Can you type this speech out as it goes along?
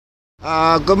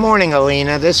Good morning,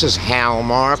 Alina. This is Hal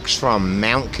Marks from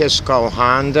Mount Kisco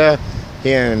Honda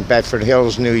here in Bedford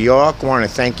Hills, New York. I want to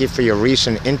thank you for your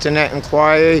recent internet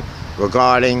inquiry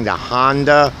regarding the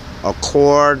Honda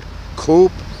Accord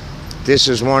Coupe. This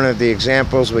is one of the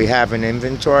examples we have in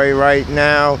inventory right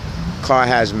now. The car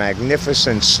has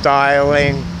magnificent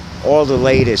styling, all the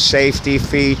latest safety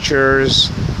features,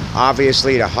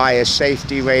 obviously the highest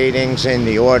safety ratings in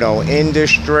the auto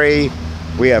industry.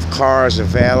 We have cars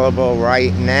available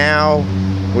right now.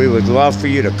 We would love for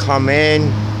you to come in,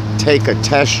 take a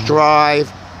test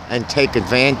drive, and take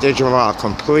advantage of our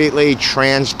completely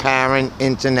transparent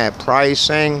internet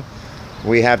pricing.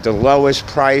 We have the lowest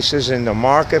prices in the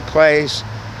marketplace,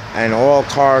 and all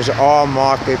cars are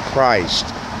market priced.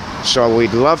 So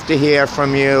we'd love to hear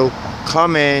from you.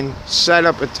 Come in, set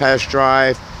up a test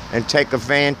drive, and take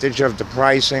advantage of the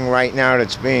pricing right now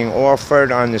that's being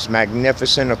offered on this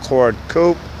magnificent Accord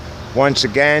Coupe. Once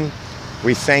again,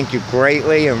 we thank you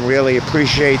greatly and really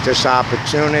appreciate this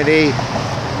opportunity.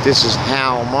 This is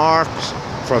Hal Marks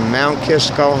from Mount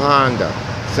Kisco Honda.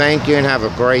 Thank you and have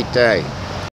a great day.